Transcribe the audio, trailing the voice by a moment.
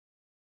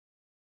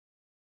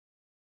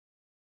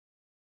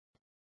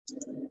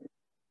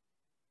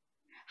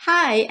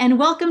Hi, and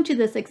welcome to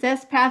the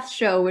SuccessPaTh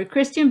show, where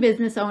Christian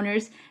business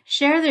owners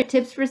share their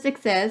tips for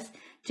success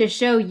to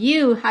show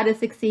you how to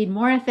succeed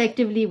more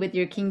effectively with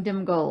your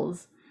kingdom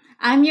goals.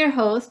 I'm your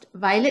host,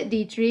 Violet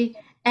Dietrich,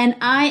 and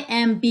I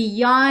am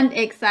beyond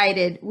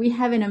excited. We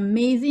have an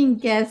amazing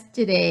guest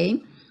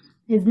today.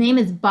 His name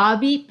is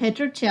Bobby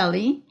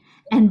Petrocelli,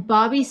 and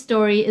Bobby's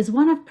story is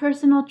one of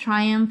personal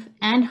triumph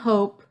and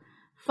hope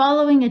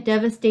following a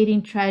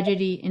devastating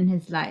tragedy in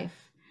his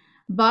life.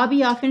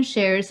 Bobby often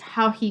shares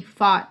how he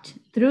fought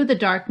through the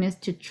darkness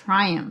to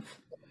triumph,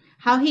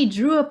 how he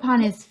drew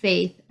upon his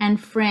faith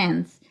and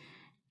friends,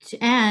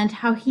 and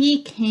how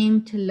he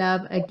came to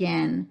love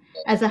again.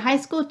 As a high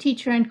school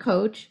teacher and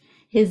coach,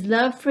 his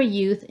love for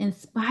youth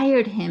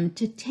inspired him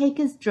to take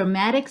his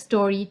dramatic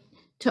story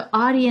to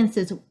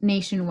audiences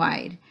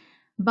nationwide.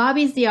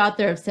 Bobby's the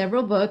author of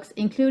several books,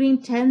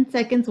 including 10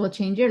 Seconds Will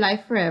Change Your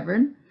Life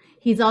Forever.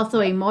 He's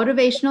also a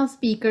motivational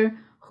speaker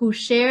who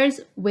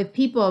shares with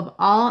people of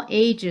all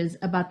ages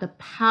about the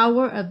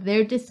power of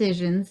their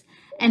decisions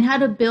and how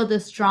to build a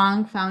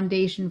strong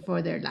foundation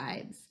for their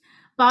lives.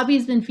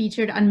 Bobby's been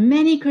featured on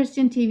many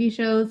Christian TV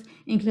shows,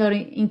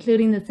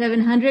 including the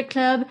 700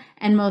 Club,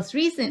 and most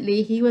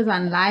recently, he was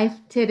on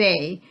Live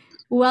Today.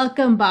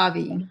 Welcome,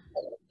 Bobby.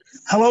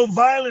 Hello,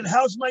 Violet.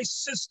 How's my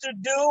sister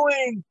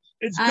doing?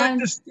 It's good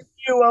to see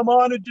you. I'm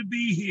honored to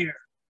be here.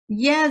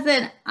 Yes,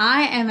 and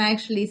I am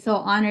actually so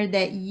honored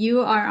that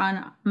you are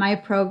on my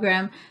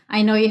program.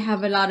 I know you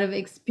have a lot of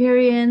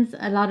experience,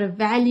 a lot of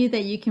value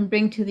that you can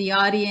bring to the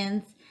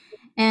audience.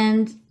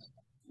 And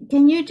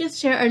can you just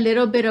share a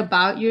little bit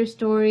about your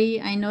story?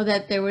 I know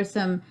that there were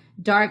some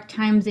dark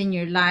times in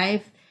your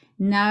life.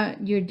 Now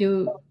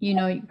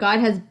God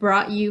has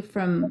brought you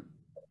from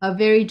a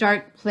very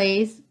dark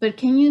place, but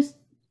can you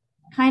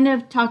kind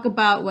of talk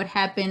about what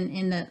happened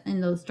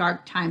in those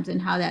dark times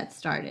and how that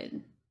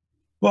started?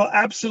 Well,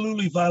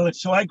 absolutely, Violet.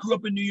 So I grew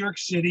up in New York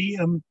City.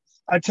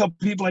 I tell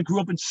people I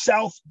grew up in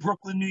South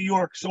Brooklyn, New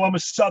York. So I'm a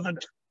Southerner,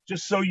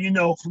 just so you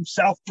know, from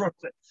South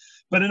Brooklyn.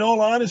 But in all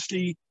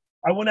honesty,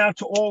 I went out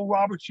to Oral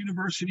Roberts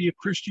University, a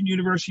Christian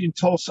university in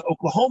Tulsa,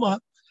 Oklahoma.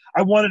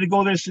 I wanted to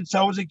go there since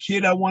I was a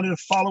kid. I wanted to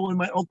follow in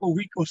my Uncle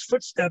Rico's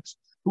footsteps,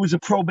 who was a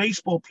pro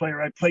baseball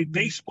player. I played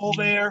baseball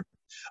there,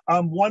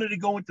 wanted to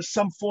go into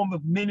some form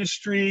of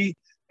ministry,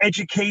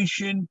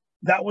 education.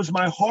 That was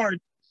my heart.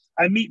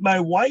 I meet my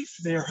wife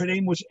there. Her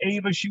name was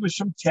Ava. She was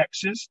from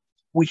Texas.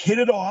 We hit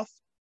it off.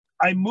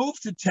 I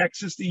moved to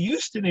Texas, the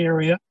Houston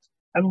area.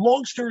 And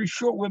long story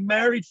short, we're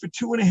married for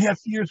 2.5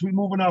 years. We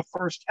move in our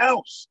first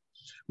house.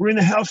 We're in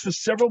the house for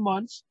several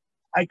months.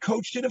 I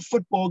coached at a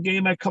football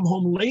game. I come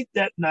home late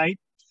that night,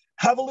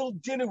 have a little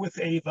dinner with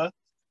Ava.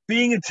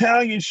 Being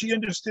Italian, she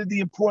understood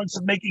the importance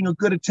of making a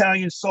good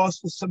Italian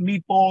sauce with some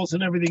meatballs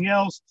and everything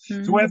else.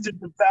 Mm-hmm. So after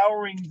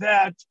devouring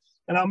that,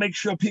 and I'll make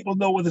sure people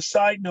know with a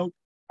side note,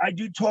 I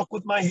do talk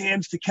with my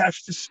hands to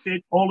catch the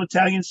spit. All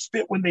Italians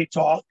spit when they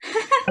talk.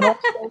 And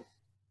also,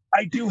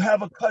 I do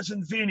have a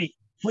cousin, Vinny.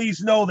 Please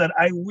know that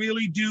I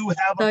really do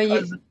have a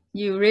cousin.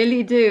 You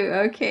really do.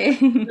 Okay.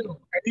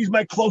 He's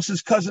my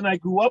closest cousin I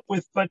grew up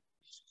with. But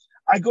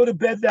I go to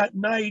bed that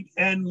night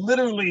and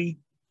literally,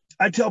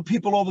 I tell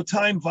people all the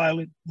time,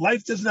 Violet,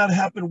 life does not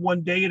happen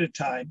one day at a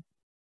time.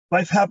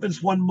 Life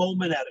happens one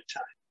moment at a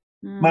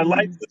time. My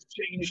life was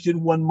changed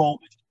in one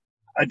moment.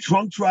 A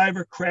drunk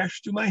driver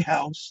crashed through my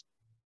house,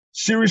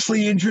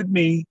 seriously injured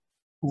me,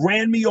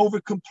 ran me over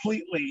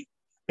completely.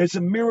 It's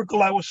a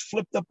miracle I was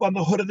flipped up on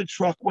the hood of the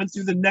truck, went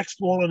through the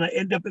next wall, and I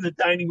end up in the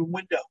dining room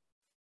window.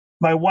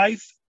 My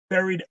wife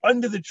buried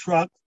under the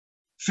truck.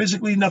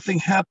 Physically, nothing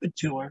happened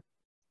to her.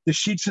 The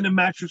sheets and the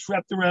mattress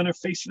wrapped around her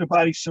face and her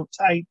body so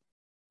tight,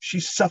 she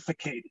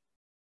suffocated.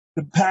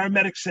 The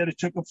paramedic said it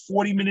took them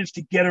 40 minutes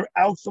to get her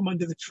out from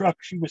under the truck.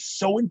 She was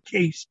so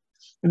encased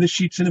in the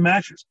sheets and the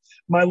mattress.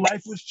 My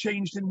life was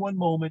changed in one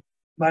moment.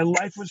 My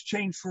life was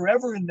changed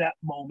forever in that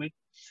moment.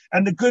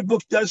 And the good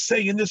book does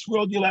say, in this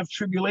world, you'll have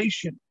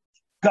tribulation.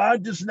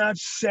 God does not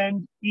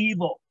send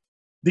evil.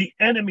 The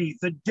enemy,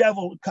 the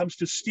devil, comes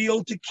to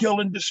steal, to kill,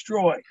 and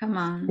destroy. Come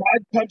on.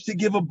 God comes to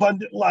give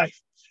abundant life.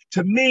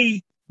 To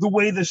me, the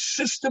way the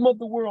system of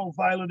the world,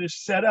 Violet,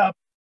 is set up,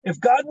 if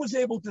God was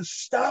able to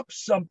stop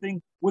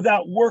something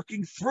without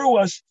working through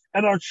us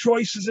and our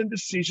choices and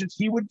decisions,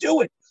 he would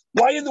do it.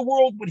 Why in the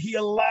world would he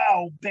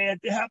allow bad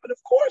to happen? Of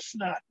course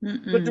not.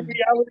 But the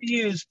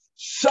reality is,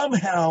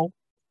 somehow,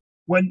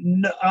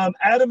 when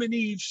Adam and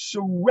Eve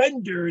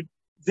surrendered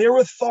their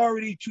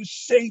authority to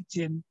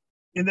Satan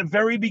in the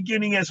very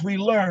beginning, as we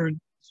learn,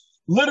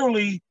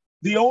 literally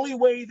the only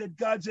way that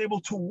God's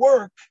able to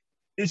work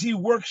is he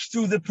works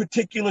through the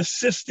particular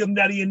system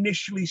that he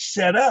initially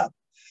set up.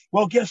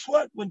 Well, guess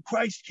what? When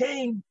Christ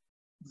came,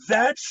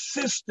 that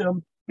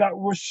system got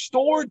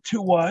restored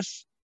to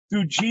us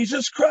through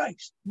Jesus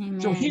Christ.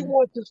 Amen. So he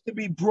wants us to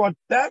be brought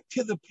back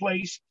to the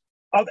place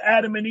of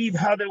Adam and Eve,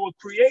 how they were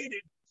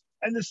created.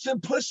 And the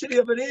simplicity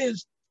of it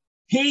is,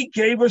 he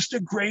gave us the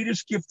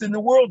greatest gift in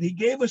the world. He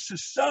gave us a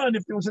son.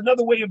 If there was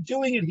another way of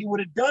doing it, he would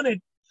have done it.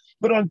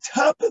 But on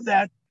top of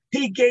that,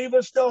 He gave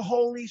us the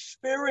Holy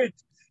Spirit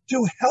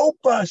to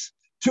help us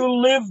to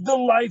live the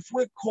life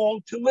we're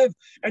called to live.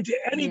 And to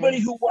anybody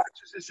who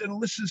watches this and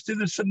listens to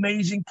this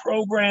amazing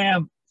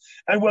program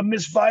and what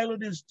Miss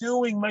Violet is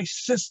doing, my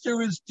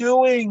sister is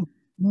doing,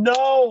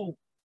 know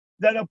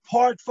that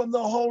apart from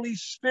the Holy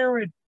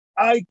Spirit,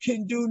 I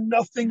can do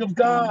nothing of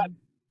God.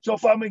 So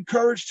if I'm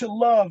encouraged to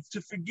love,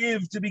 to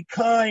forgive, to be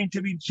kind,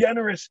 to be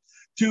generous,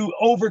 to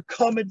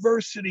overcome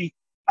adversity,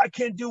 I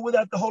can't do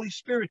without the Holy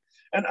Spirit.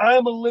 And I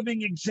am a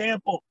living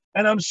example,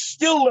 and I'm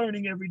still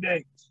learning every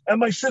day. And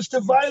my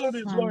sister Violet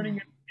is learning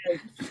every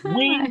day.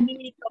 We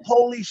need the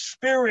Holy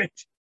Spirit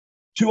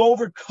to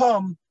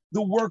overcome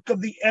the work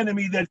of the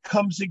enemy that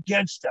comes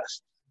against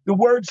us. The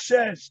word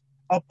says,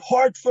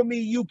 apart from me,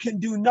 you can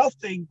do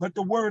nothing. But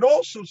the word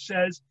also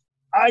says,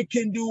 I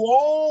can do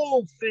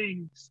all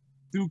things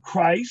through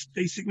Christ,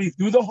 basically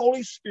through the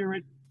Holy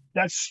Spirit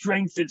that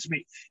strengthens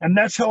me. And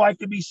that's how I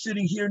can be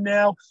sitting here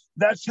now.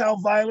 That's how,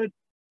 Violet,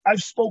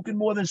 I've spoken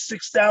more than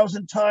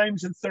 6,000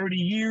 times in 30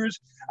 years.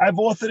 I've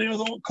authored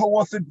and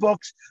co-authored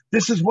books.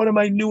 This is one of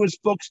my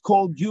newest books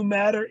called You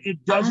Matter.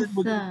 It doesn't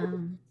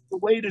Awesome.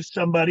 away to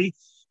somebody,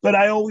 but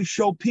I always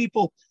show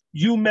people,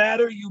 you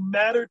matter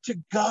to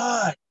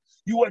God.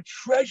 You are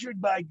treasured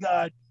by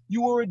God.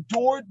 You are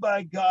adored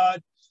by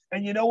God.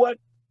 And you know what?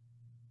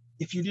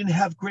 If you didn't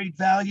have great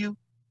value,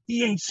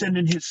 he ain't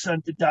sending his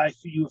son to die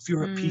for you if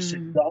you're a piece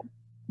of gum.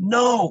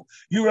 No,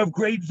 you're of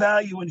great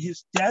value in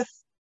his death,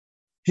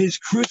 his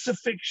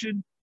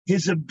crucifixion,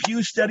 his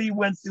abuse that he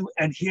went through.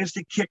 And here's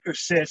the kicker,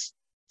 sis.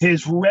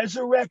 His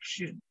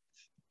resurrection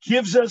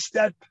gives us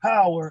that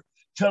power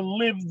to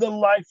live the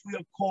life we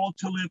are called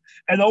to live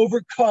and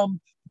overcome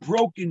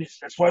brokenness.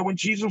 That's why when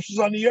Jesus was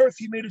on the earth,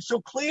 he made it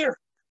so clear.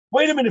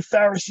 Wait a minute,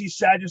 Pharisees,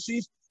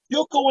 Sadducees,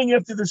 you're going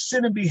after the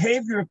sin and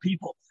behavior of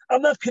people.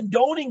 I'm not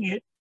condoning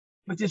it,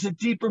 but there's a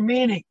deeper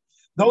meaning.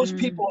 Those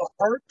people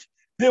are hurt,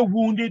 they're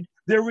wounded,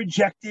 they're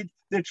rejected,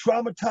 they're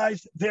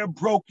traumatized, they're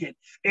broken.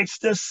 It's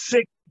the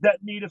sick that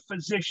need a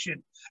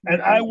physician.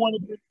 And I want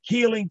to bring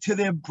healing to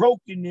their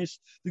brokenness,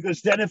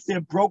 because then if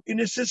their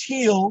brokenness is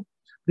healed,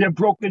 their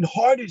broken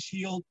heart is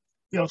healed,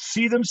 they'll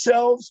see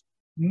themselves,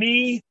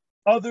 me,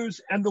 others,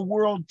 and the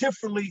world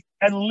differently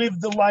and live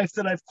the life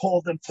that I've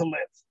called them to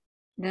live.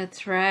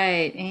 That's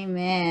right.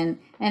 Amen.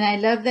 And I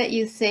love that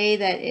you say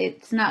that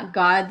it's not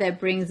God that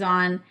brings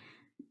on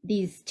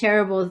these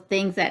terrible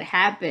things that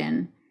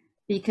happen,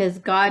 because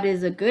God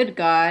is a good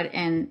God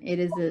and it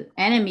is the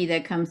enemy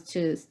that comes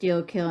to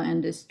steal, kill,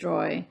 and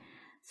destroy.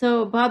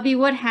 So, Bobby,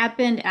 what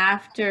happened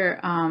after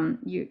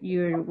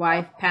your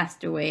wife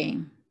passed away?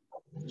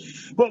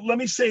 But let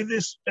me say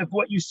this of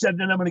what you said,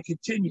 then I'm going to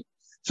continue.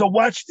 So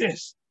watch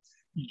this.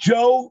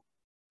 Joe,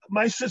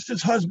 my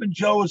sister's husband,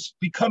 Joe, is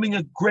becoming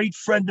a great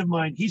friend of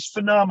mine. He's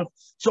phenomenal.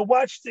 So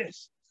watch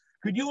this.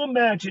 Could you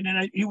imagine,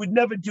 and he would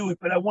never do it,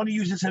 but I want to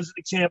use this as an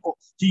example,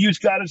 to use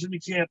God as an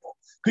example.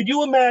 Could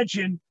you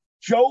imagine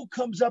Joe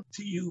comes up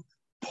to you,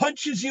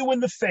 punches you in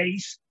the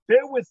face,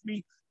 bear with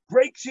me,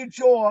 breaks your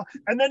jaw,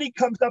 and then he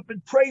comes up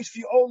and prays for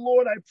you. Oh,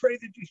 Lord, I pray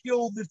that you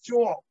heal the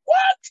jaw.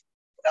 What?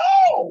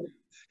 No.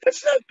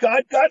 That's not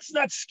God. God's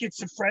not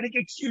schizophrenic.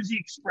 Excuse the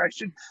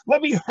expression.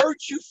 Let me hurt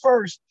you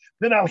first,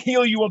 then I'll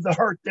heal you of the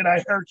hurt that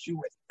I hurt you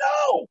with.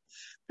 No.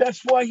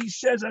 That's why he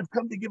says, I've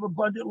come to give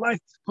abundant life.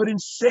 But in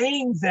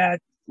saying that,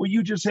 what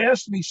you just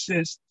asked me,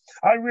 sis,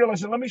 I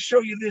realized, and let me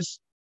show you this,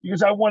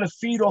 because I want to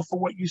feed off of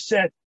what you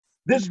said.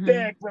 This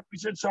bag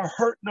represents our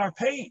hurt and our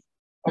pain,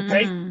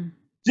 okay?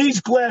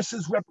 These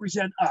glasses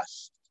represent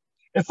us.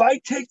 If I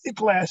take the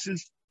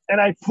glasses and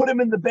I put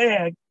them in the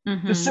bag,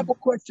 the simple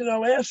question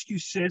I'll ask you,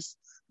 sis,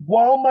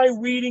 while my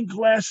reading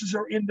glasses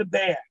are in the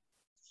bag,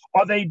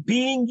 are they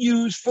being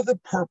used for the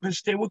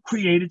purpose they were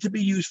created to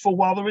be used for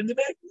while they're in the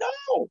bag?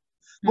 No.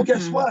 Well,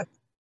 guess what?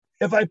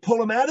 If I pull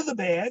them out of the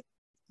bag,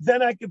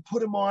 then I can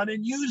put them on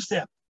and use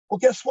them. Well,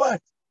 guess what?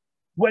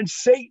 When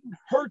Satan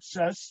hurts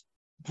us,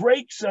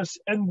 breaks us,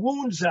 and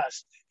wounds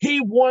us,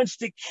 he wants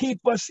to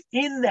keep us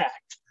in that,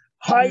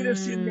 hide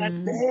us in that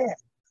bag.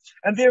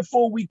 And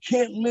therefore, we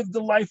can't live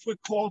the life we're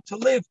called to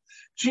live.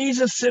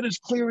 Jesus said as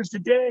clear as the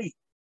day,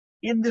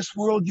 in this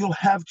world, you'll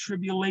have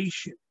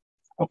tribulation,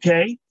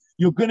 okay?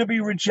 You're going to be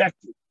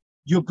rejected.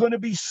 You're going to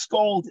be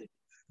scolded.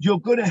 You're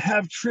going to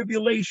have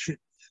tribulation,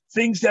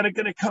 things that are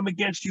going to come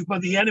against you by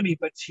the enemy.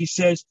 But he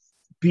says,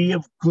 be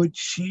of good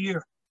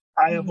cheer.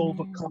 I have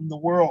overcome the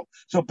world.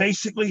 So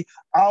basically,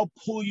 I'll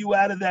pull you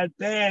out of that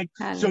bag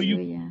so you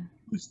can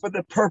use for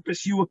the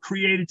purpose you were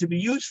created to be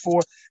used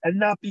for and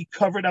not be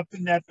covered up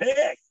in that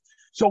bag.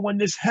 So when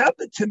this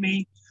happened to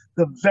me,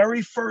 the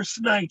very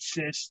first night,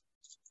 sis,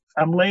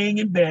 I'm laying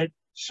in bed,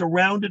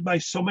 surrounded by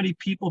so many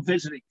people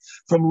visiting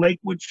from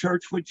Lakewood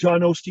Church, where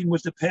John Osteen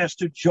was the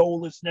pastor.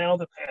 Joel is now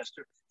the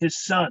pastor,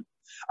 his son.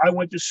 I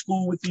went to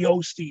school with the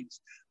Osteens.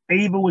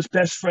 Ava was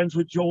best friends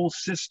with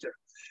Joel's sister.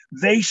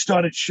 They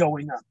started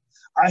showing up.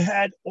 I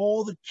had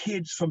all the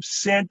kids from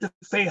Santa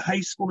Fe High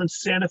School in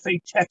Santa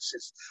Fe,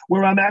 Texas,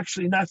 where I'm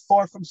actually not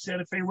far from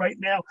Santa Fe right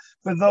now.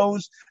 For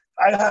those,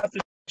 I have to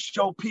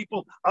show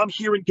people I'm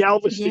here in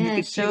Galveston. You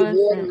can see the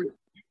water.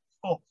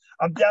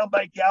 I'm down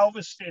by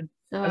Galveston,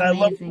 So and I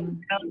love to go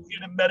amazing. down here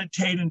to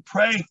meditate and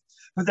pray.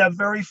 But that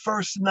very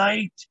first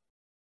night,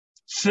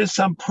 sis,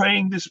 I'm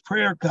praying this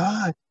prayer.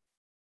 God,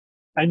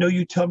 I know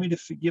you tell me to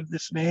forgive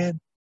this man.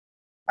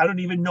 I don't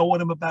even know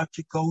what I'm about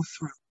to go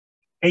through.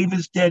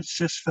 Ava's dead,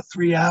 sis, for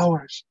 3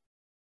 hours.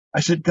 I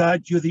said,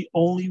 God, you're the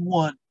only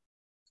one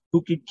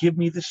who could give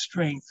me the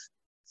strength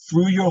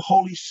through your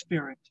Holy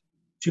Spirit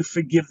to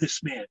forgive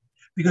this man.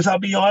 Because I'll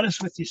be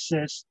honest with you,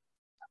 sis,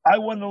 I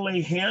wanted to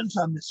lay hands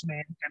on this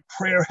man, and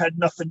prayer had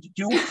nothing to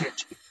do with it.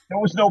 There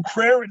was no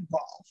prayer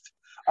involved.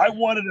 I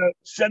wanted to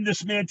send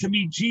this man to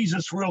meet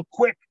Jesus real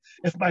quick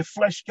if my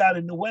flesh got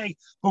in the way.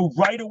 But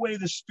right away,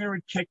 the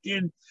Spirit kicked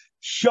in,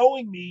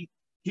 showing me,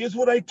 here's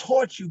what I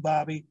taught you,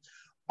 Bobby.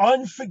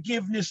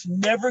 Unforgiveness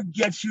never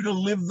gets you to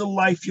live the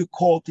life you're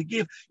called to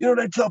give. You know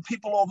what I tell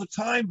people all the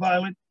time,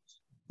 Violet?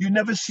 You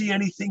never see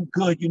anything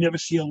good. You never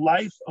see a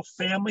life, a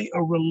family,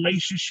 a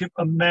relationship,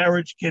 a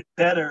marriage get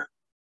better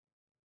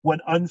when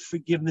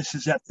unforgiveness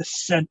is at the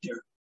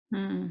center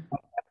Mm. of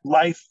that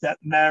life, that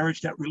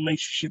marriage, that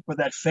relationship, or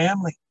that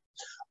family.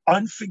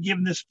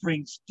 Unforgiveness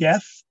brings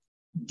death,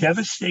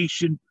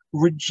 devastation,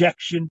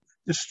 rejection,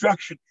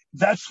 destruction.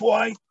 That's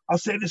why, I'll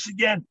say this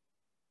again,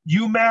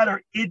 you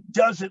matter. It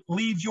doesn't.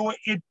 Leave your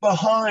it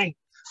behind.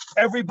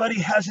 Everybody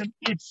has an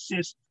it,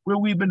 sis, where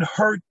we've been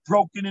hurt,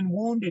 broken, and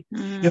wounded.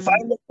 If I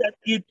Mm. let that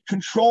it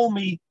control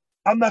me,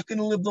 I'm not going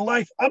to live the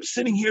life. I'm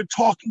sitting here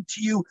talking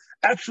to you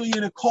actually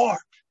in a car.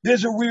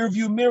 There's a rear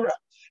view mirror.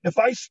 If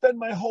I spend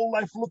my whole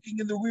life looking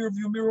in the rear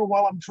view mirror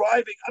while I'm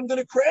driving, I'm going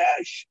to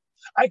crash.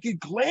 I could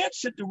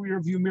glance at the rear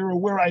view mirror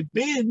where I've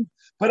been,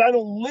 but I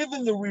don't live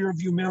in the rear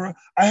view mirror.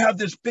 I have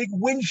this big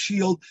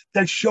windshield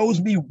that shows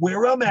me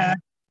where I'm at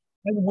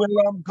and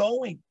where I'm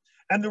going.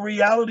 And the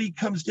reality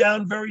comes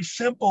down very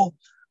simple.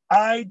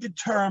 I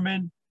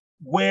determine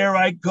where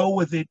I go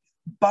with it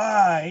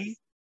by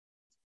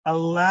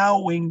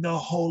allowing the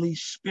Holy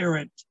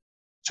Spirit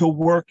to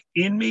work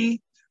in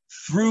me,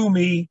 through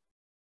me,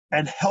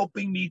 and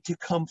helping me to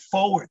come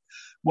forward.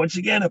 Once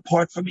again,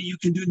 apart from me, you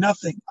can do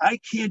nothing. I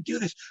can't do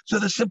this. So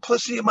the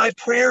simplicity of my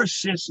prayers,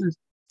 sis, is,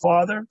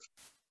 Father,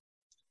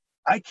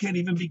 I can't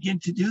even begin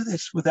to do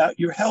this without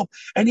your help.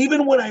 And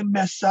even when I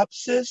mess up,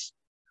 sis,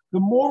 the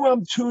more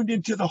I'm tuned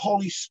into the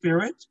Holy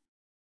Spirit,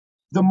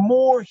 the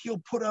more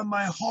he'll put on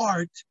my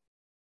heart,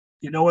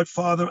 you know what,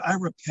 Father, I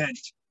repent.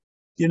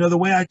 You know, the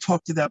way I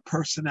talked to that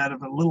person out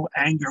of a little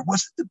anger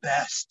wasn't the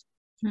best.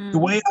 The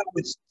way Mm. I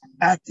was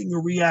acting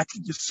or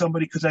reacting to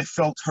somebody because I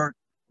felt hurt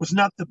was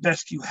not the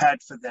best you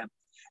had for them.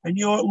 And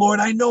you know, Lord,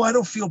 I know I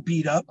don't feel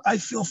beat up. I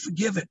feel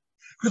forgiven.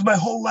 Because my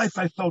whole life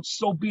I felt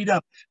so beat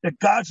up that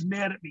God's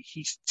mad at me.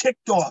 He's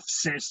ticked off,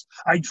 sis.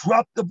 I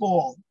dropped the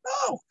ball.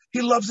 No,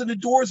 he loves and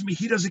adores me.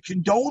 He doesn't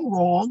condone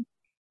wrong,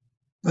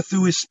 but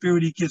through his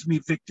spirit, he gives me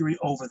victory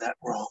over that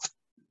wrong.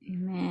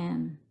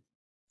 Amen.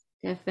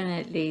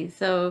 Definitely.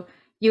 So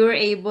you were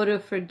able to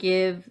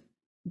forgive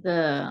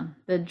the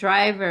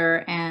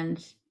driver,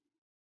 and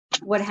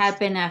what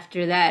happened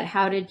after that?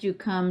 How did you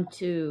come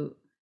to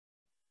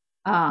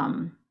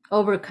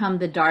overcome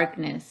the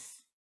darkness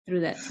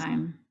through that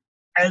time?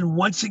 And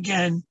once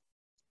again,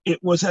 it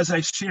was as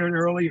I shared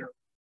earlier,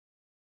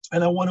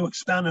 and I want to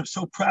expound. I'm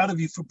so proud of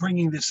you for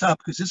bringing this up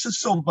because this is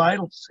so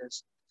vital,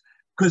 sis.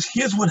 Because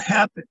here's what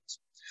happens.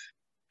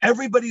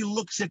 Everybody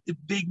looks at the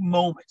big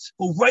moments.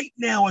 Well, right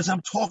now, as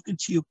I'm talking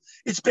to you,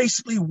 it's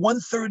basically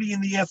 1:30 in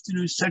the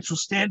afternoon Central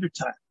Standard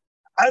Time.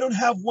 I don't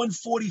have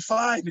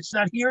 1:45. It's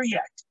not here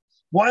yet.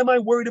 Why am I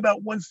worried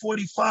about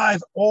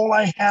 1:45? All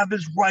I have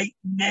is right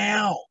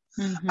now.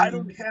 I Mm-hmm.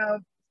 don't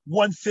have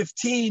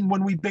 1:15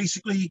 when we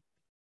basically,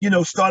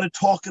 started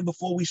talking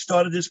before we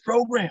started this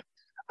program.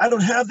 I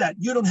don't have that.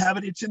 You don't have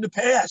it. It's in the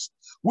past.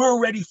 We're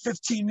already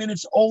 15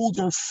 minutes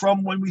older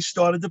from when we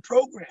started the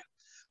program.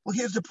 Well,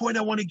 here's the point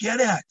I want to get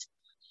at.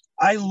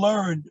 I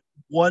learned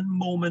one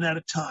moment at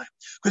a time.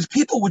 Because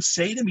people would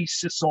say to me,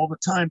 sis, all the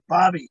time,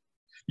 Bobby,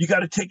 you got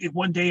to take it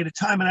one day at a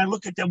time. And I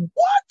look at them,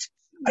 what?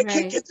 I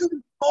can't Right. get through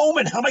the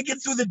moment. How am I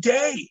getting through the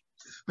day?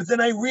 But then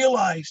I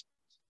realized,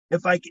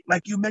 if I,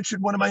 like you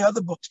mentioned one of my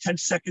other books, 10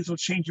 seconds will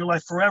change your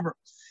life forever.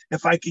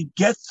 If I can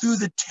get through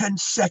the 10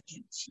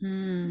 seconds,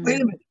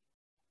 wait a Mm. minute,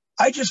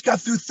 I just got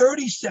through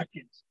 30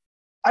 seconds.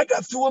 I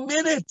got through a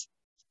minute.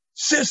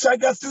 Sis, I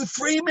got through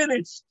 3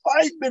 minutes,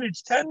 5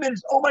 minutes, 10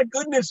 minutes. Oh my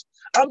goodness,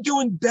 I'm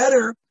doing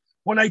better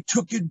when I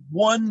took it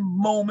one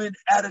moment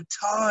at a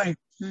time.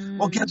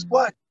 Well, guess Mm.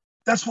 what?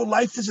 That's what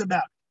life is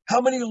about.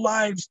 How many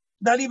lives,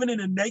 not even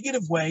in a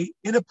negative way,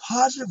 in a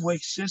positive way,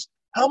 sis,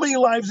 how many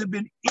lives have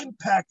been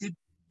impacted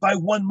by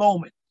one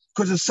moment?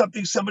 Because of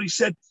something somebody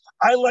said.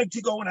 I like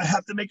to go, and I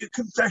have to make a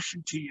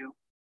confession to you.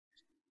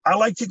 I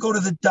like to go to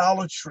the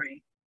Dollar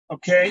Tree,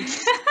 okay?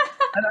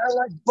 And I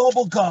like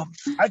bubble gum.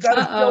 I got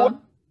to show it.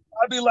 Uh-oh.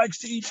 Bobby likes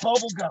to eat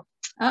bubble gum.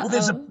 Well,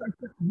 there's a Uh-oh.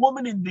 pregnant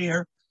woman in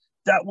there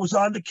that was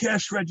on the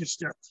cash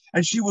register,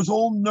 and she was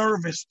all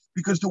nervous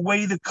because the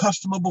way the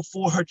customer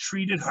before her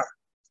treated her.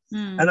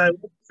 And Mm. I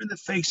looked her in the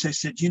face. I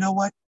said, you know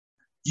what?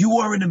 You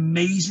are an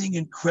amazing,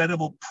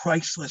 incredible,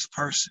 priceless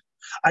person.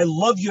 I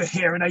love your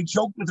hair. And I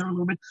joked with her a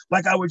little bit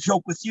like I would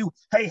joke with you.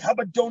 Hey, how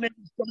about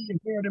donating some of your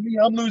hair to me?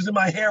 I'm losing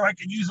my hair. I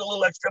could use a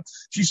little extra.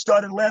 She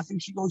started laughing.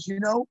 She goes, you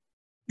know,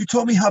 you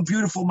told me how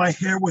beautiful my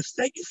hair was.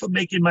 Thank you for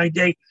making my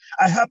day.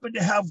 I happen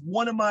to have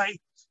one of my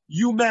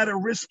You Matter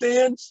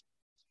wristbands.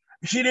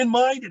 She didn't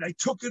mind it. I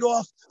took it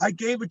off. I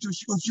gave it to her.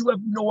 She goes, you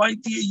have no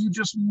idea. You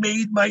just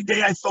made my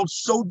day. I felt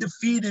so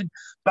defeated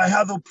by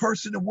how the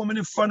woman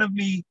in front of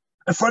you,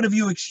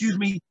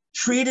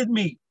 treated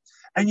me.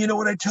 And you know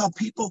what I tell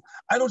people?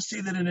 I don't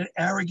say that in an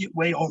arrogant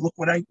way. Oh, look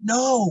what I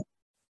know.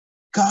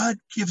 God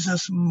gives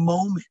us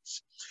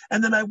moments.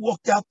 And then I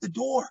walked out the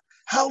door.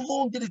 How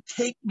long did it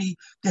take me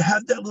to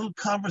have that little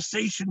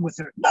conversation with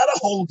her? Not a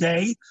whole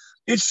day.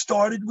 It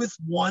started with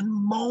one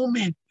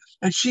moment.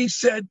 And she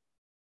said,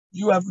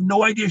 you have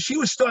no idea. She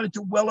was starting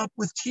to well up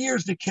with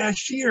tears. The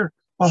cashier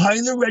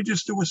behind the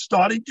register was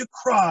starting to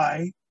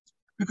cry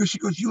because she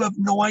goes, you have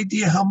no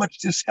idea how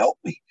much this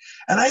helped me.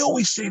 And I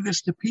always say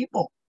this to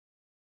people.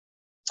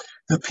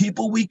 The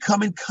people we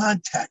come in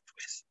contact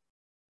with,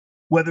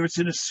 whether it's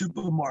in a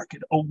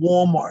supermarket, a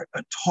Walmart,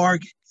 a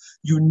Target,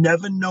 you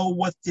never know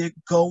what they're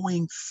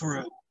going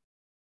through.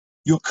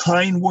 Your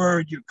kind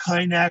word, your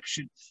kind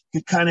action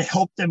can kind of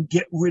help them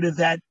get rid of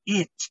that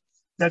it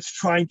that's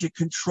trying to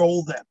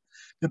control them.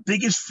 The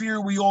biggest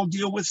fear we all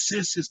deal with,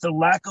 sis, is the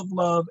lack of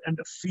love and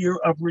the fear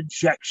of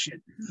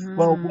rejection.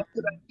 Well, what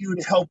could I do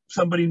to help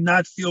somebody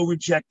not feel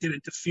rejected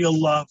and to feel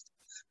loved?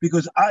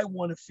 Because I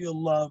want to feel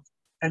loved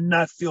and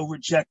not feel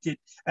rejected.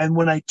 And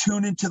when I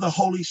tune into the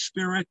Holy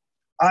Spirit,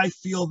 I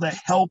feel the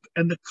help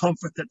and the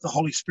comfort that the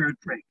Holy Spirit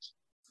brings.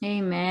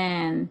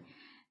 Amen.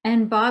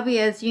 And Bobby,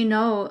 as you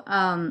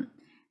know,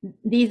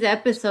 these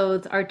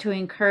episodes are to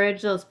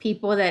encourage those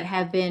people that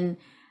have been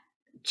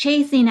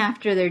chasing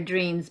after their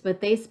dreams, but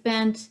they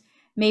spent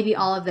maybe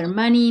all of their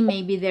money,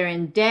 maybe they're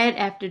in debt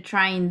after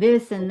trying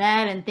this and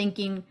that and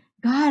thinking,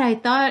 God, I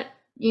thought,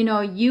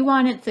 you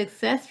wanted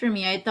success for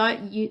me. I thought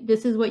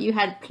this is what you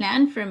had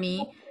planned for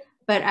me,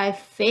 but I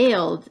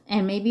failed.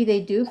 And maybe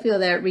they do feel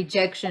that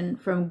rejection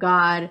from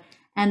God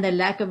and the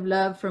lack of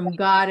love from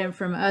God and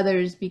from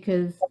others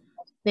because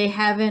they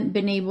haven't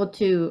been able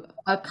to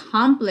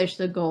accomplish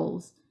the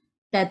goals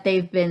that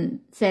they've been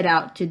set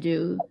out to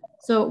do.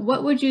 So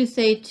what would you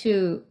say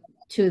to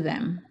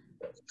them?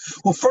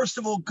 Well, first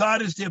of all,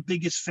 God is their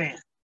biggest fan.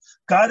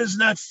 God has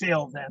not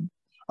failed them.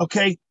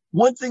 Okay.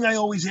 One thing I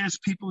always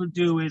ask people to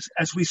do is,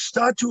 as we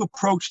start to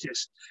approach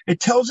this, it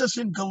tells us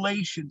in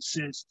Galatians,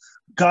 says,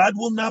 God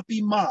will not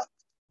be mocked.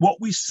 What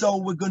we sow,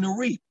 we're going to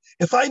reap.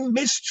 If I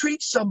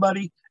mistreat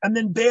somebody and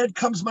then bad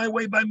comes my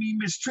way by me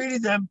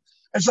mistreating them,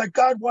 it's like,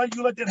 God, why did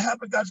you let that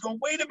happen? God's going,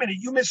 wait a minute,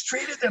 you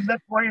mistreated them.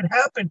 That's why it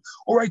happened.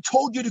 Or I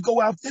told you to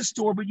go out this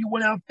door, but you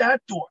went out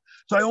that door.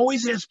 So I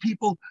always ask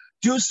people,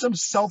 do some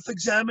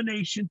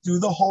self-examination through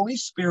the Holy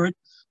Spirit.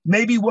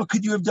 Maybe what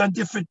could you have done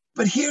different?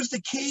 But here's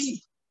the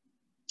key.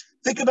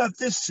 Think about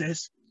this,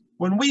 sis.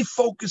 When we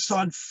focus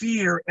on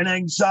fear and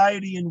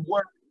anxiety and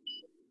worry,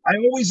 I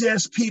always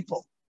ask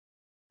people,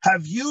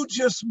 have you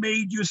just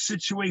made your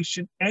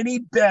situation any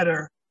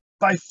better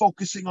by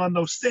focusing on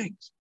those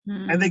things?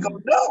 And they go,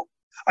 no.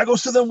 I go,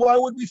 so then why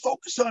would we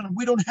focus on them?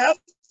 We don't have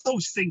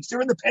those things.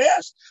 They're in the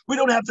past. We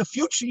don't have the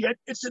future yet.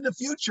 It's in the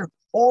future.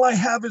 All I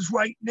have is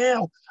right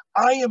now.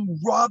 I am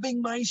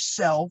robbing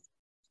myself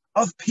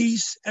of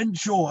peace and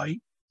joy.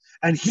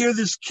 And hear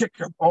this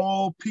kicker.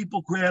 Oh,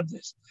 people grab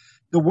this.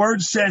 The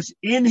word says,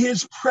 in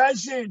his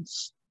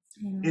presence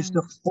is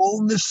the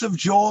fullness of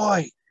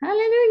joy.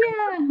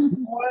 Hallelujah. The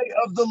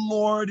joy of the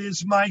Lord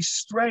is my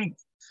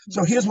strength.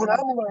 So here's what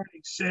I'm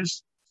learning,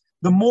 sis.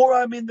 The more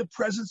I'm in the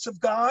presence of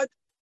God,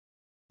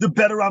 the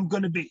better I'm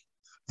going to be.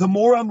 The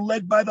more I'm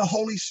led by the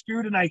Holy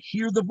Spirit and I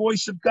hear the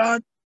voice of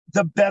God,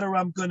 the better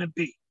I'm going to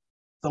be.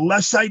 The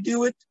less I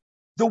do it,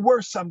 the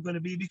worse I'm going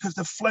to be because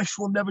the flesh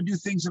will never do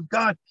things of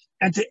God.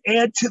 And to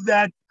add to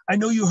that, I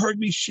know you heard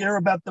me share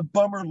about the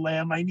bummer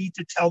lamb. I need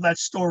to tell that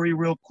story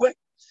real quick.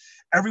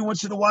 Every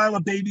once in a while,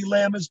 a baby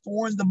lamb is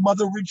born. The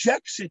mother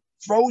rejects it,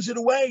 throws it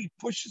away,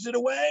 pushes it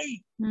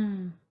away.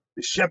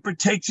 The shepherd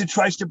takes it,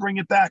 tries to bring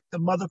it back. The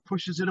mother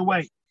pushes it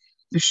away.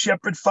 The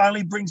shepherd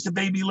finally brings the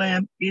baby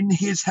lamb in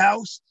his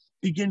house,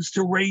 begins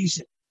to raise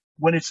it.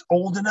 When it's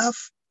old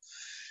enough,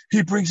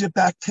 he brings it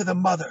back to the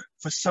mother.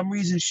 For some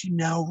reason, she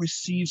now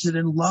receives it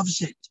and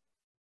loves it.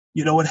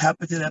 You know what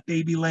happened to that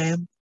baby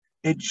lamb?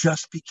 It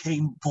just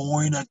became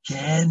born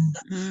again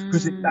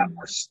because it got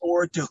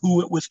restored to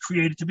who it was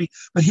created to be.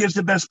 But here's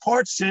the best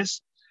part,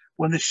 sis.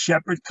 When the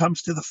shepherd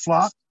comes to the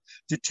flock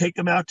to take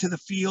them out to the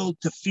field,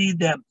 to feed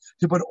them,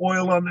 to put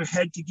oil on their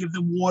head, to give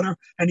them water,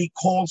 and he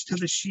calls to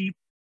the sheep,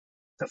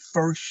 the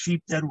first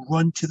sheep that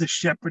run to the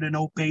shepherd and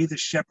obey the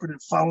shepherd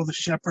and follow the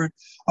shepherd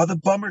are the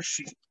bummer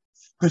sheep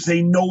because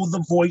they know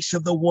the voice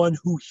of the one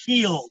who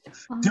healed,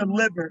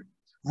 delivered,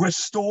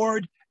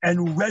 restored,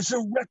 and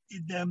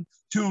resurrected them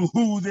to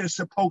who they're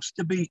supposed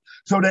to be.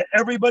 So to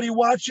everybody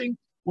watching,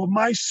 what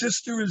my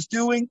sister is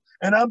doing,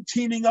 and I'm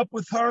teaming up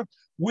with her,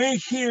 we're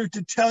here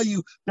to tell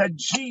you that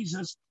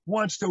Jesus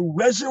wants to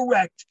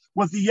resurrect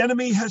what the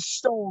enemy has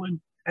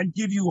stolen and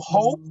give you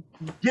hope,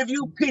 give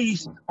you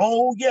peace.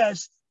 Oh,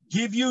 yes,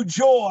 give you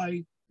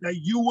joy that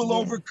you will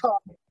overcome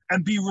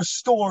and be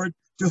restored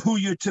to who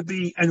you're to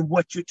be and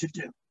what you're to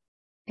do.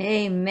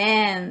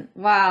 Amen.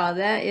 Wow,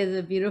 that is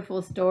a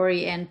beautiful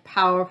story and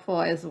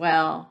powerful as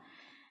well.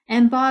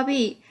 And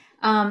Bobby,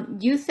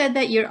 you said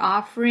that you're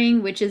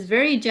offering, which is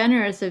very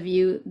generous of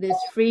you, this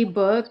free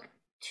book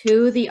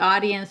to the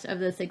audience of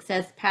the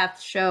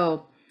SuccessPaTh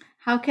show.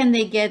 How can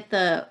they get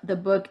the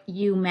book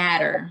You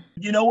Matter?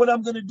 You know what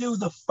I'm going to do?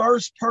 The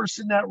first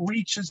person that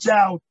reaches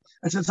out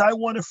and says, I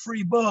want a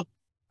free book,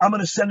 I'm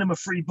going to send them a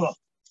free book,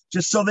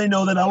 just so they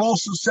know that. I'll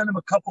also send them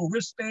a couple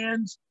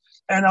wristbands,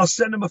 and I'll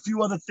send them a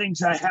few other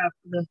things I have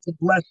for them to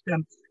bless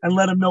them and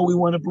let them know we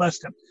want to bless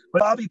them.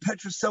 But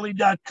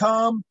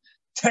BobbyPetrocelli.com,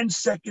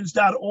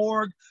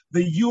 10seconds.org,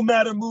 the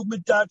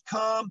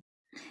youmattermovement.com.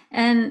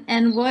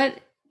 And what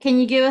can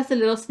you give us a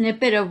little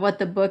snippet of what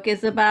the book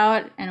is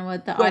about and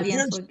what the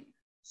audience will...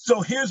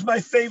 So here's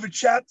my favorite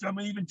chapter. I'm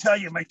going to even tell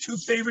you my two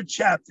favorite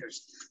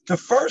chapters. The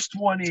first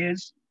one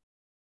is,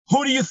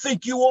 who do you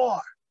think you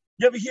are?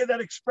 You ever hear that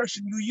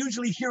expression? You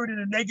usually hear it in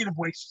a negative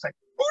way. It's like,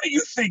 who do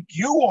you think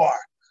you are?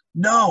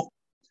 No,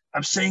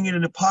 I'm saying it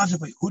in a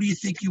positive way. Who do you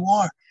think you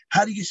are?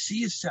 How do you see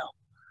yourself?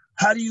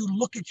 How do you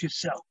look at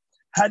yourself?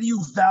 How do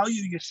you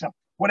value yourself?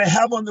 What I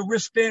have on the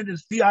wristband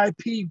is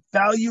VIP,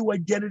 value,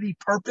 identity,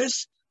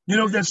 purpose. You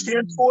know what that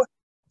stands for?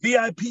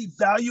 VIP,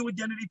 value,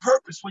 identity,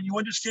 purpose. When you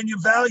understand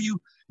your value,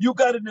 you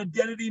got an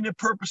identity and a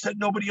purpose that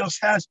nobody else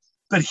has.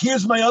 But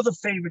here's my other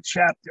favorite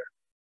chapter,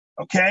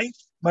 okay?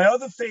 My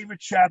other favorite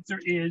chapter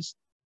is,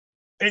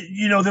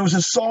 there was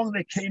a song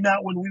that came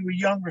out when we were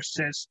younger,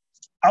 says,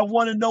 I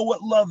want to know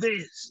what love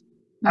is.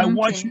 I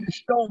want you to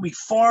show me.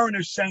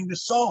 Foreigners sang the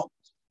song.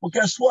 Well,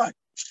 guess what?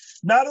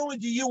 Not only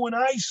do you and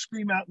I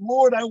scream out,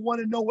 Lord, I want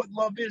to know what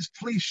love is.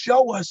 Please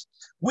show us.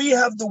 We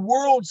have the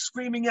world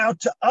screaming out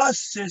to us,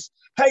 says,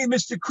 hey,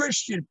 Mr.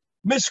 Christian,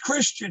 Miss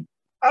Christian,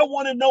 I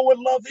want to know what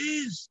love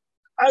is.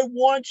 I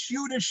want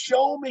you to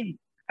show me.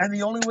 And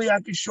the only way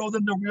I can show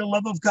them the real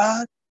love of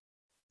God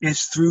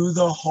is through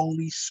the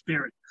Holy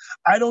Spirit.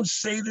 I don't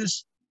say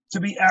this to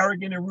be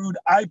arrogant and rude.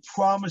 I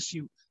promise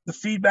you, the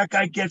feedback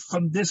I get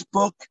from this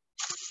book,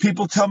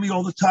 people tell me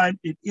all the time,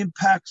 it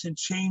impacts and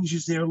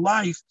changes their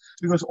life,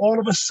 because all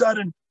of a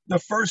sudden, the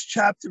first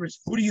chapter is,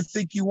 who do you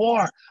think you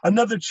are?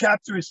 Another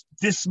chapter is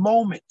this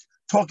moment,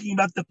 talking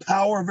about the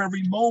power of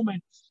every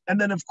moment.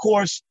 And then, of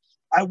course,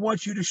 I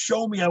want you to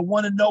show me. I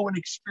want to know and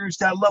experience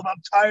that love.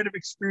 I'm tired of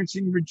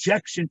experiencing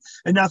rejection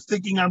and not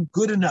thinking I'm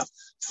good enough.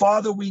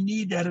 Father, we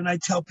need that. And I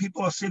tell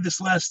people, I'll say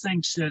this last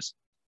thing, sis.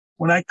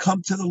 When I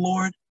come to the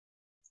Lord,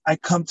 I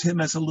come to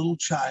him as a little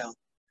child.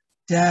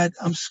 Dad,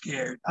 I'm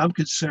scared. I'm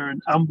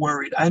concerned. I'm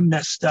worried. I'm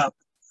messed up.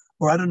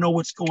 Or I don't know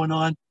what's going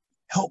on.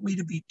 Help me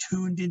to be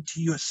tuned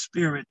into your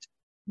spirit,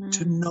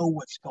 to know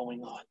what's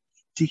going on,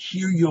 to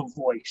hear your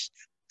voice,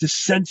 to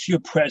sense your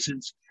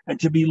presence, and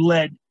to be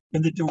led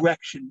in the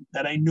direction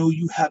that I know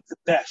you have the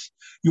best.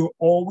 You're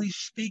always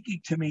speaking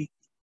to me.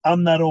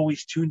 I'm not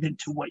always tuned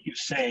into what you're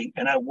saying,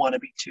 and I want to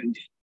be tuned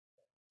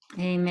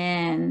in.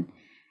 Amen.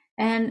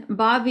 And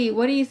Bobby,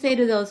 what do you say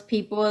to those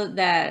people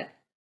that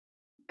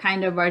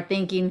kind of are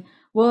thinking,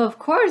 well, of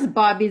course,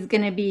 Bobby's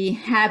going to be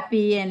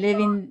happy and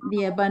living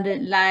the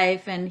abundant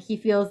life, and he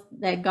feels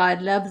that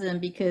God loves him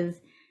because,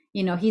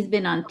 he's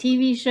been on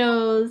TV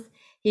shows,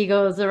 he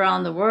goes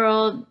around the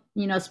world,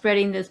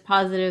 spreading this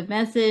positive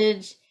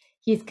message.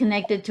 He's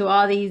connected to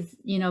all these,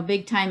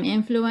 big time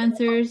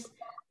influencers.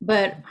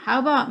 But how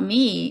about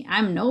me?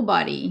 I'm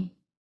nobody.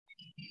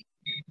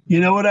 You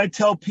know what I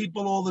tell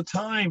people all the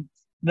time?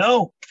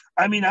 No,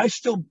 I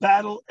still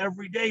battle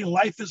every day.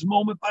 Life is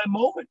moment by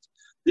moment.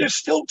 There's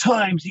still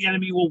times the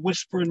enemy will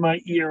whisper in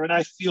my ear and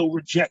I feel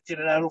rejected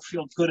and I don't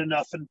feel good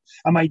enough. And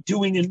am I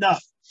doing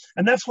enough?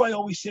 And that's why I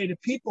always say to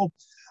people,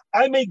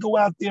 I may go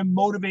out there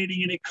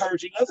motivating and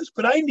encouraging others,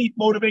 but I need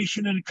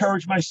motivation and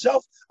encourage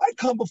myself. I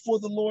come before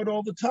the Lord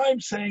all the time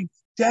saying,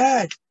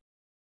 Dad,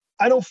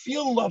 I don't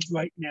feel loved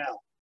right now.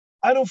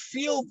 I don't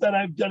feel that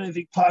I've done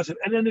anything positive.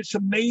 And then it's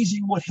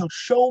amazing what he'll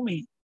show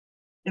me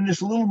in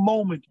this little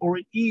moment, or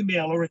an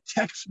email or a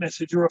text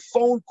message or a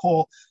phone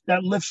call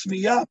that lifts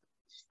me up.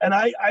 And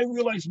I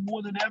realize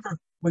more than ever,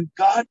 when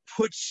God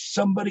puts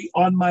somebody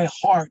on my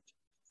heart,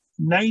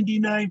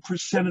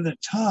 99% of the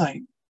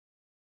time,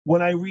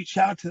 when I reach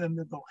out to them,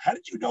 they go, how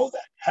did you know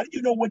that? How did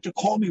you know when to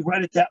call me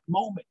right at that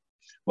moment?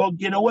 Well,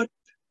 you know what?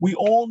 We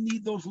all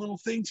need those little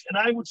things. And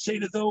I would say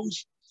to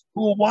those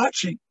who are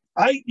watching,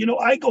 I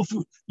go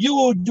through, you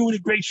are doing a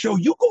great show.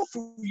 You go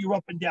through your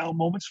up and down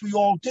moments. We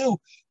all do.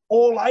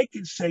 All I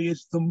can say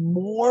is the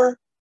more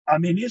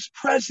I'm in his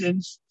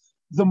presence,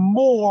 the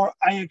more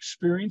I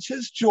experience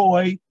his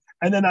joy,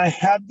 and then I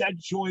have that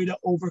joy to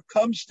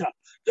overcome stuff.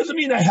 Doesn't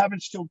mean I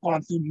haven't still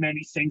gone through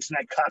many things, and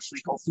I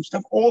constantly go through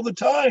stuff all the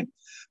time.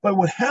 But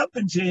what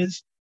happens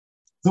is,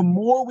 the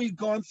more we've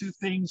gone through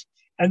things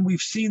and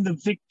we've seen the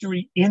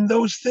victory in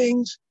those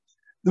things,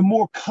 the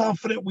more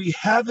confident we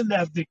have in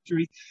that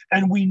victory,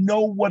 and we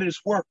know what has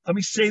worked. Let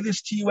me say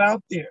this to you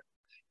out there.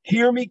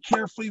 Hear me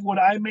carefully, what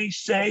I may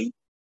say.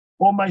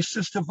 or my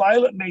sister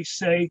Violet may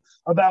say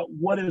about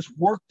what has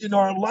worked in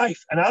our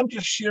life. And I'm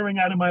just sharing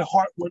out of my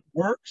heart what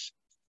works.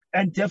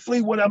 And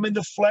definitely when I'm in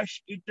the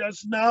flesh, it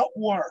does not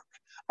work.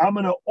 I'm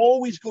going to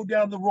always go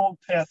down the wrong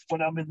path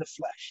when I'm in the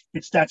flesh.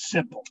 It's that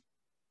simple.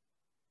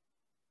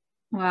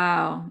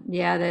 Wow.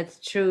 Yeah, that's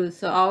true.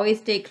 So always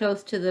stay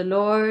close to the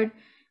Lord.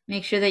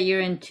 Make sure that you're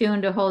in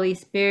tune to Holy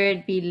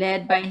Spirit, be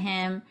led by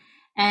Him,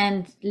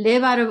 and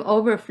live out of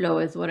overflow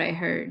is what I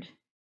heard.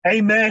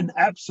 Amen.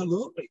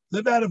 Absolutely.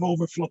 Live out of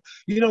overflow.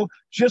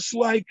 Just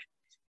like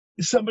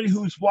somebody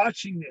who's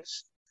watching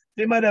this,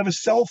 they might have a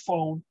cell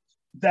phone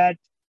that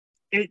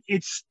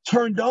it's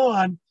turned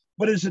on,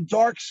 but it's a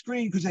dark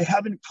screen because they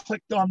haven't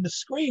clicked on the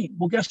screen.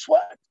 Well, guess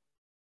what?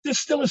 There's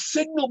still a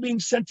signal being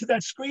sent to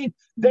that screen.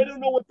 They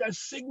don't know what that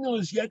signal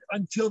is yet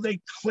until they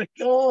click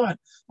on.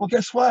 Well,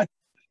 guess what?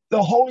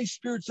 The Holy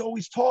Spirit's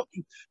always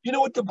talking. You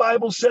know what the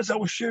Bible says? I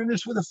was sharing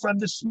this with a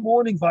friend this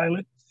morning,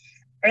 Violet.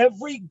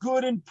 Every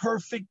good and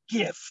perfect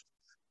gift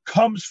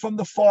comes from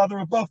the Father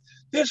above.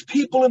 There's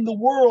people in the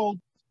world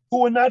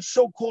who are not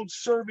so-called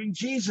serving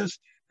Jesus,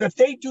 that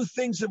they do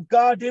things of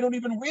God. They don't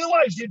even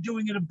realize they're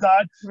doing it of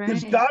God.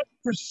 There's Right. God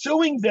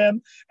pursuing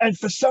them. And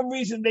for some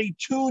reason, they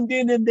tuned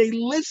in and they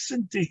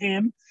listened to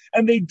him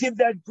and they did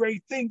that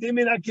great thing. They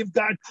may not give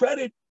God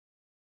credit,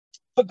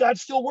 but God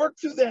still worked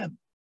through them.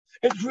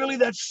 It's really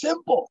that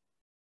simple.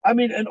 I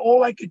mean, and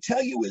all I could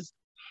tell you is,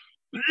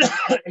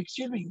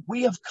 excuse me,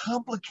 we have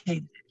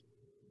complicated it.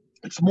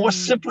 It's more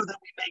simpler than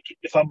we make it.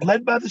 If I'm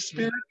led by the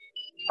Spirit,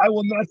 I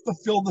will not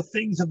fulfill the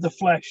things of the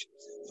flesh.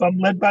 If I'm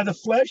led by the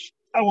flesh,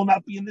 I will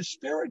not be in the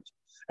Spirit.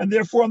 And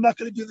therefore, I'm not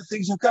going to do the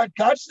things of God.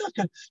 God's not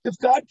going to. If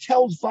God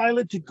tells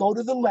Violet to go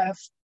to the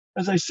left,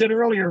 as I said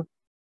earlier,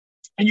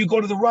 and you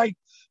go to the right,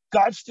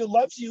 God still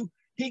loves you.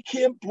 He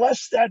can't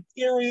bless that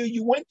area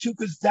you went to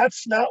because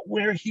that's not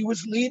where he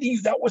was leading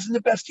you. That wasn't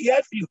the best he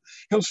had for you.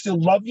 He'll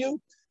still love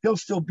you. He'll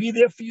still be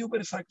there for you,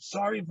 but it's like,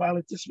 sorry,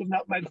 Violet, this was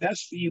not my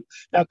best for you.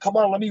 Now, come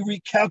on, let me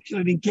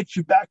recalculate and get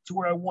you back to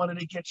where I wanted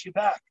to get you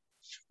back.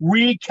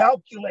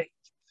 Recalculate.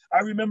 I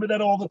remember that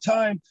all the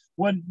time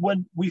when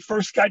we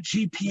first got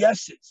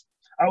GPSs.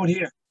 I would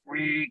hear,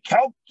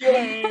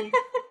 recalculate.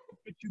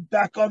 Get you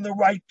back on the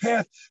right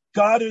path.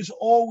 God is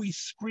always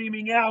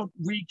screaming out,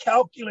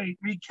 recalculate,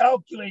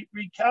 recalculate,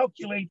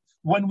 recalculate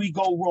when we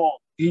go wrong.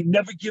 He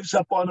never gives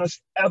up on us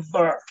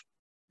ever.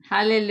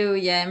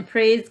 Hallelujah. And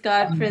praise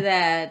God for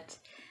that.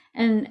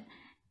 And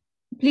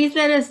please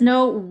let us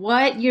know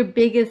what your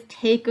biggest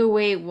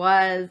takeaway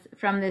was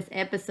from this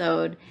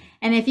episode.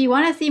 And if you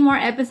want to see more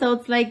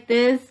episodes like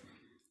this,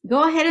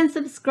 go ahead and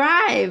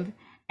subscribe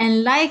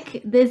and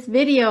like this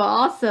video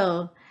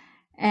also.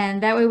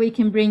 And that way we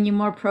can bring you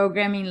more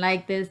programming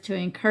like this to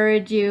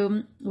encourage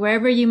you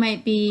wherever you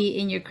might be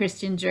in your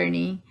Christian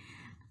journey.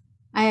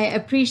 I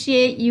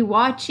appreciate you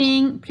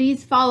watching.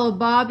 Please follow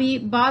Bobby.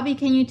 Bobby,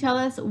 can you tell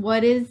us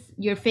what is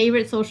your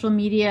favorite social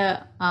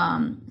media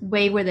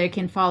way where they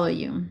can follow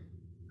you?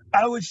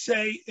 I would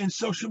say in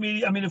social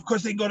media, I mean, of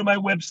course, they can go to my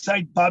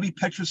website,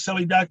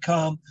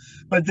 bobbypetrocelli.com,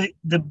 but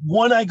the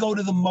one I go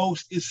to the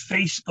most is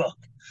Facebook.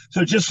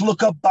 So just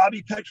look up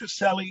Bobby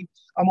Petrocelli.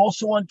 I'm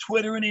also on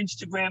Twitter and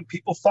Instagram.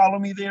 People follow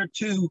me there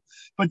too.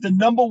 But the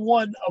number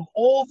one of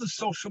all the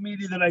social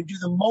media that I do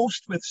the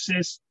most with,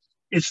 sis,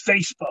 is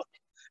Facebook.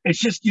 It's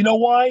just, you know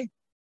why?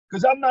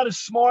 Because I'm not as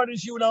smart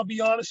as you, and I'll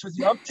be honest with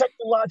you, I'm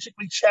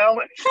technologically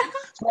challenged.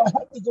 So I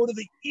have to go to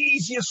the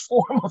easiest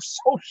form of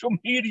social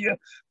media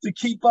to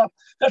keep up.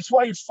 That's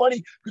why it's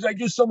funny, because I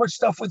do so much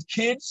stuff with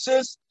kids,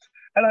 sis.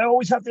 And I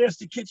always have to ask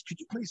the kids, could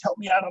you please help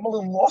me out? I'm a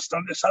little lost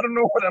on this. I don't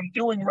know what I'm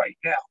doing right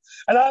now.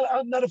 And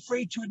I'm not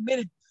afraid to admit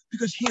it,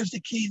 because here's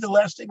the key. The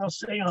last thing I'll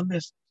say on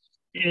this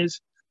is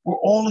we're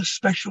all a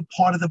special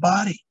part of the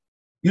body.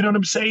 You know what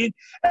I'm saying?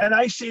 And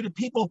I say to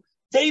people,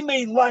 they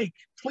may like,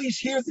 please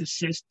hear this,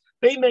 sis.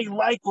 They may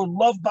like or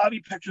love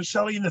Bobby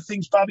Petrocelli and the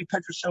things Bobby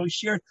Petrocelli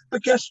shared.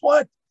 But guess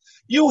what?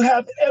 You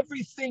have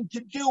everything to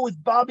do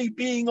with Bobby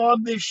being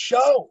on this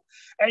show.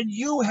 And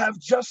you have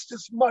just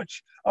as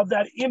much of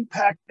that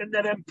impact and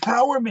that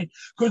empowerment,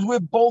 because we're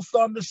both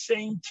on the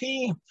same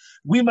team.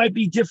 We might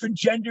be different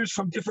genders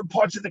from different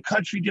parts of the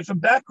country,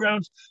 different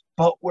backgrounds,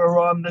 but we're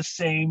on the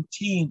same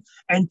team.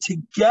 And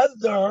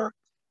together,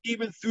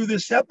 even through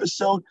this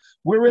episode,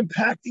 we're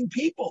impacting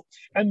people.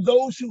 And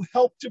those who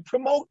help to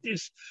promote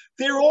this,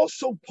 they're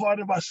also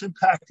part of us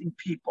impacting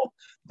people.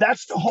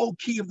 That's the whole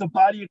key of the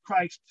body of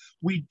Christ.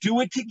 We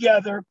do it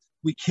together.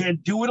 We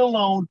can't do it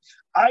alone.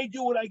 I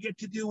do what I get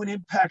to do and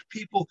impact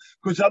people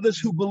because others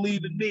who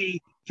believe in me,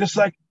 just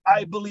like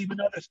I believe in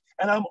others.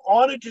 And I'm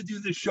honored to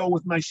do this show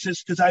with my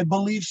sis because I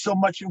believe so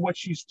much in what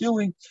she's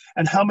doing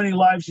and how many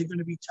lives are going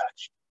to be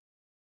touched.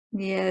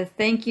 Yes,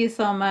 thank you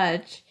so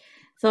much.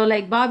 So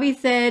like Bobby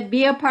said,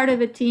 be a part of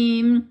a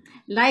team,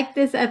 like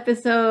this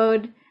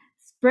episode,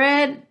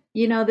 spread,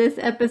 this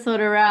episode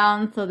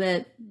around so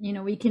that,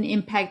 we can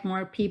impact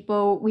more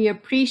people. We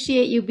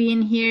appreciate you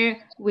being here.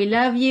 We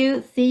love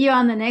you. See you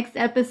on the next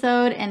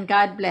episode, and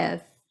God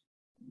bless.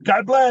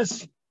 God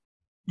bless.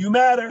 You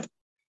matter.